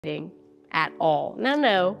at all.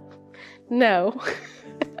 No.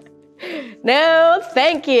 No,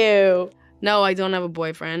 thank you. No, I don't have a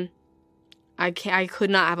boyfriend. I could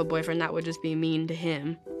not have a boyfriend. That would just be mean to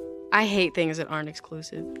him. I hate things that aren't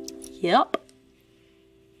exclusive. Yep.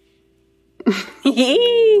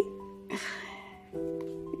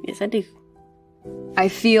 Yes, I do. I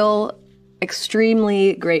feel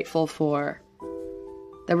extremely grateful for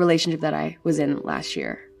the relationship that I was in last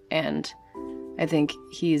year. And I think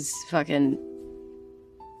he's fucking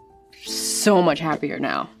so much happier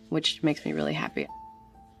now, which makes me really happy.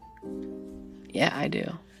 Yeah, I do.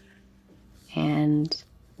 And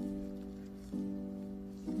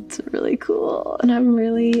it's really cool, and I'm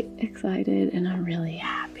really excited, and I'm really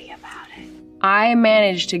happy about it. I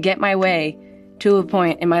managed to get my way to a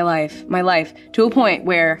point in my life, to a point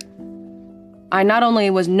where I not only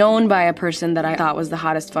was known by a person that I thought was the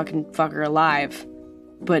hottest fucking fucker alive,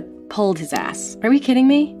 but pulled his ass. Are we kidding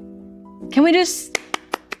me? Can we just...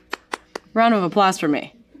 round of applause for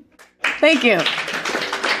me. Thank you.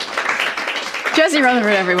 Jesse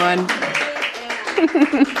Rutherford, everyone.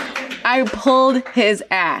 I pulled his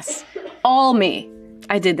ass. All me.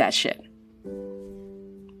 I did that shit.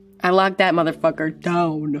 I locked that motherfucker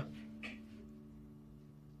down.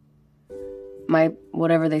 My,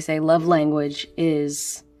 whatever they say, love language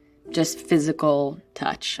is just physical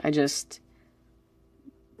touch. I just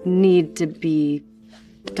need to be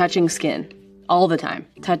touching skin all the time.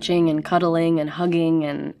 Touching and cuddling and hugging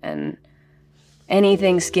and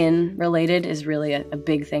anything skin related is really a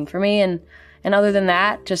big thing for me. And other than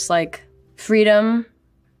that, just like freedom.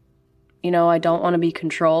 You know, I don't want to be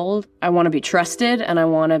controlled. I want to be trusted, and I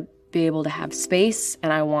want to be able to have space,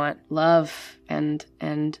 and I want love and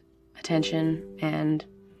attention, and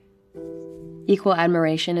equal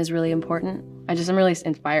admiration is really important. I'm really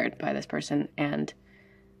inspired by this person, and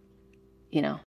you know,